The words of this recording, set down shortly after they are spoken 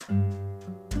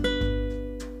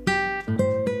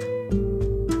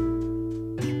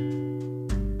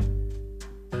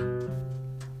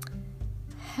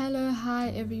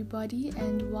everybody,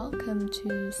 and welcome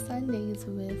to Sundays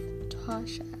with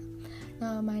Tasha.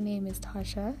 Now, my name is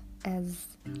Tasha, as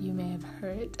you may have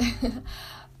heard.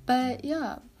 But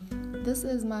yeah, this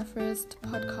is my first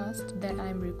podcast that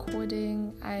I'm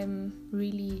recording. I'm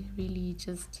really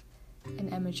just an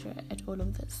amateur at all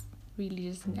of this. Really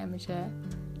just an amateur.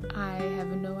 I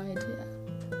have no idea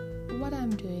what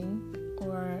I'm doing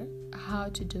or how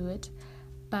to do it.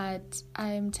 But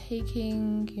I'm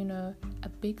taking, a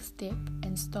big step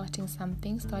and starting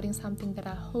something that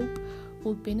I hope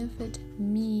will benefit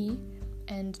me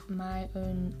and my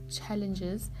own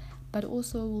challenges, but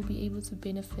also will be able to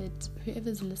benefit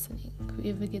whoever's listening,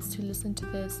 whoever gets to listen to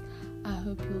this. I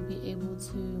hope you'll be able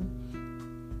to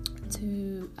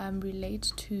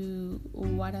relate to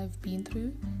what I've been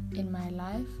through in my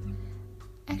life.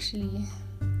 Actually,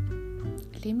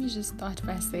 let me just start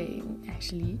by saying,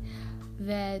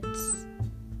 that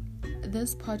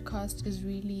this podcast is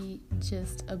really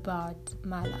just about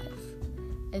my life.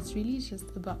 It's really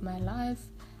just about my life,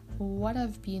 what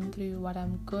I've been through, what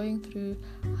I'm going through,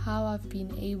 how I've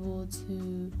been able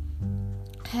to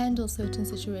handle certain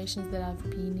situations that I've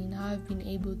been in, how I've been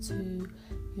able to,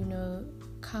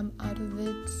 come out of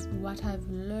it, what I've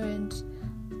learned,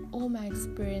 all my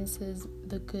experiences,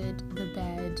 the good, the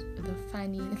bad, the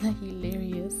funny, the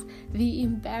hilarious, the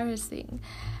embarrassing,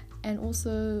 and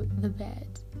also the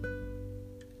bad.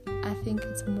 I think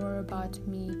it's more about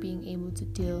me being able to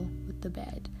deal with the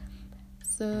bad.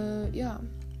 So yeah,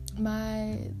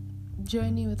 my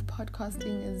journey with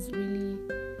podcasting is really,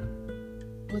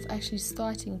 with actually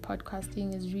starting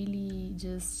podcasting, is really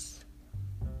just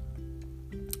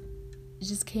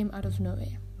came out of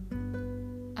nowhere.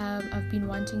 I've been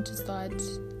wanting to start,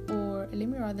 or let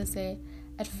me rather say,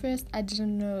 at first I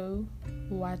didn't know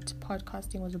what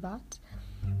podcasting was about.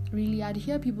 Really, I'd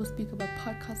hear people speak about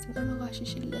podcasting. Oh my gosh, you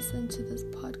should listen to this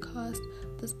podcast.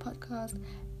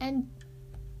 And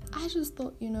I just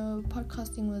thought,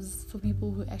 podcasting was for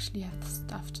people who actually have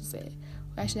stuff to say,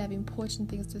 who actually have important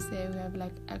things to say, who have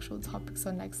actual topics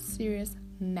on serious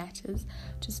matters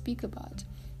to speak about.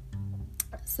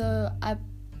 So I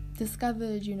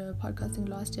discovered, podcasting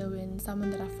last year when someone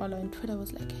that I follow on Twitter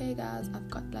was like, hey guys, I've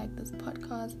got this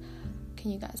podcast. Can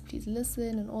you guys please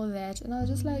listen and all that? And I was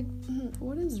just like,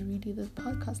 what is really this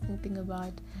podcasting thing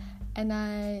about? And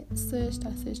I searched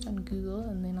on Google,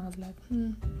 and then I was like,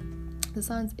 this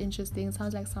sounds interesting. It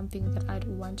sounds like something that I'd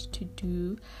want to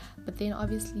do. But then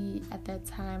obviously at that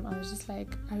time I was just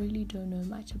like, I really don't know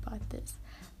much about this.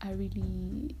 I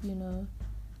really,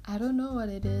 I don't know what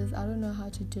it is. I don't know how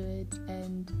to do it,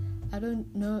 and I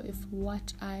don't know if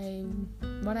what I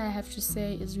have to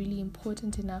say is really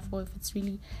important enough, or if it's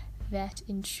really that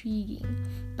intriguing.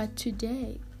 But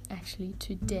today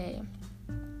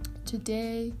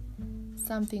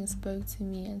something spoke to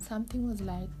me, and something was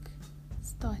like,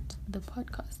 start that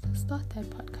podcast,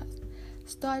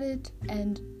 start it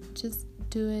and just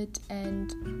do it,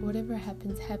 and whatever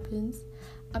happens.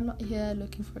 I'm not here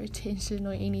looking for attention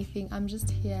or anything. I'm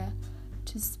just here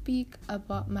to speak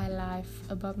about my life,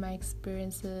 about my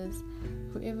experiences.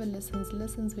 Whoever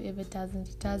listens, whoever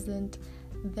doesn't.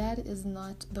 That is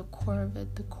not the core of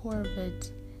it. The core of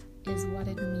it is what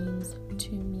it means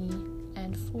to me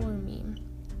and for me.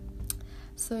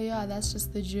 So yeah, that's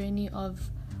just the journey of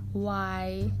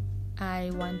why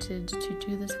I wanted to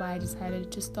do this, why I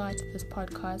decided to start this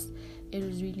podcast. It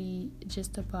was really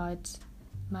just about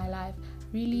my life.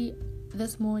 Really,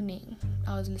 this morning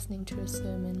I was listening to a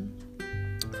sermon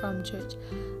from church.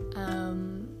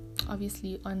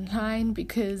 Obviously online,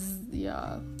 because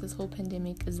this whole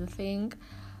pandemic is a thing.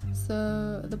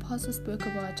 So the pastor spoke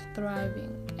about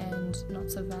thriving and not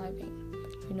surviving.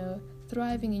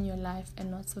 Thriving in your life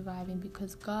and not surviving,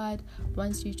 because God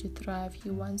wants you to thrive. He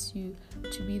wants you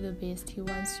to be the best. He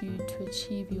wants you to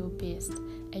achieve your best,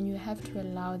 and you have to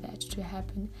allow that to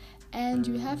happen, and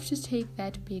you have to take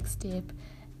that big step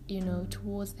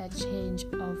towards that change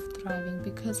of thriving.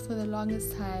 Because for the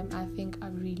longest time, I think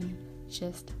I've really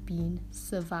just been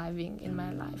surviving in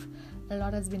my life. A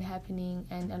lot has been happening,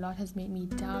 and a lot has made me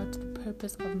doubt the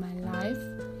purpose of my life.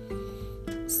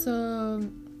 So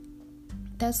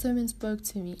that sermon spoke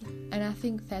to me, and I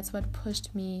think that's what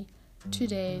pushed me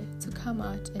today to come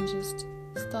out and just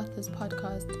start this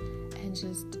podcast and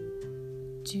just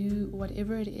do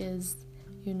whatever it is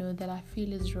that I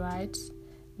feel is right,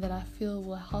 that I feel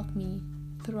will help me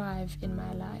thrive in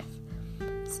my life.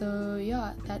 So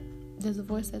yeah, that there's a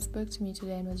voice that spoke to me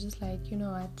today and was just like, you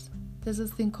know what, there's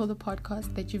this thing called a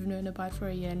podcast that you've known about for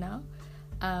a year now.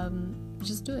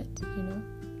 Just do it,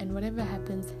 and whatever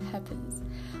happens.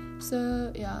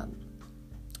 So yeah,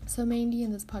 So mainly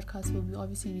in this podcast, we'll be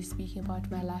obviously be speaking about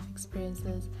my life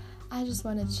experiences. I just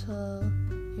want to chill,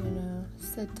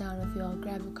 sit down with y'all,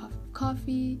 grab a cup of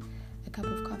coffee, grab a cup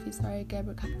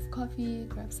of coffee,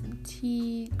 grab some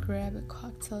tea, grab a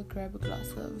cocktail, grab a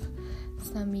glass of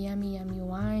some yummy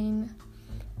wine,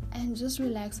 and just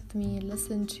relax with me and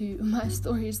listen to my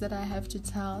stories that I have to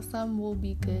tell. Some will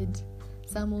be good,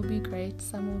 some will be great,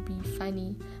 some will be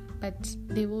funny, but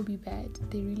they will be bad.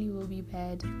 They really will be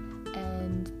bad,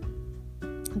 and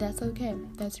that's okay.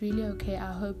 That's really okay.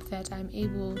 I hope that I'm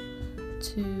able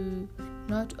to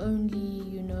not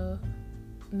only,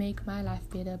 make my life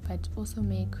better, but also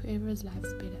make whoever's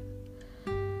lives better,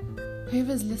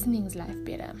 whoever's listening's life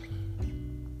better.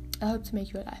 I hope to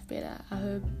make your life better. I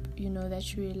hope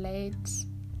that you relate.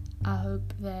 I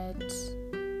hope that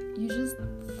you just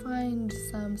find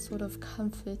some sort of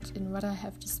comfort in what I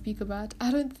have to speak about.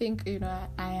 I don't think I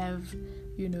have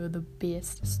the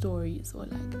best stories or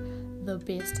like the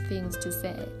best things to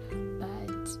say,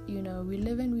 but we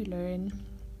live and we learn.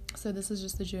 So this is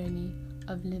just the journey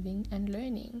of living and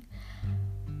learning.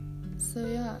 So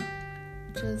yeah,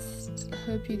 just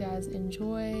hope you guys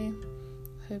enjoy,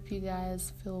 hope you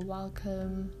guys feel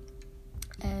welcome,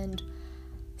 and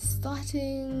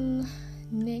starting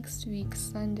next week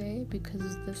Sunday,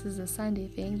 because this is a Sunday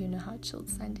thing, you know how chilled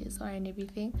Sundays are and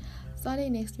everything.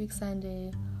 Starting next week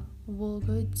Sunday, we'll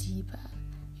go deeper,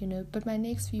 but my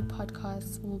next few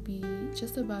podcasts will be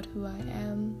just about who I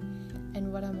am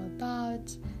and what I'm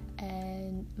about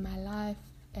and my life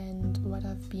and what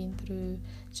I've been through,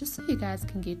 just so you guys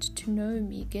can get to know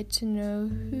me, get to know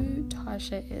who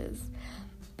Tasha is,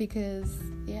 because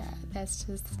that's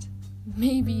just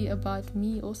maybe about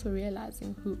me also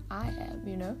realizing who I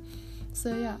am,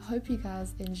 So hope you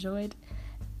guys enjoyed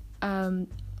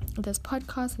this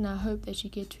podcast, and I hope that you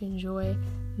get to enjoy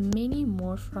many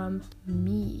more from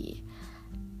me.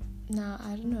 Now,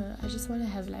 I don't know, I just want to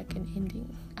have like an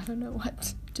ending. I don't know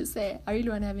what to say. I really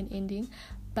want to have an ending,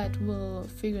 but we'll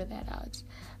figure that out.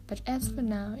 But as for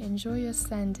now, enjoy your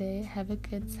Sunday, have a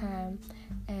good time,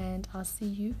 and I'll see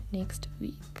you next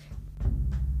week.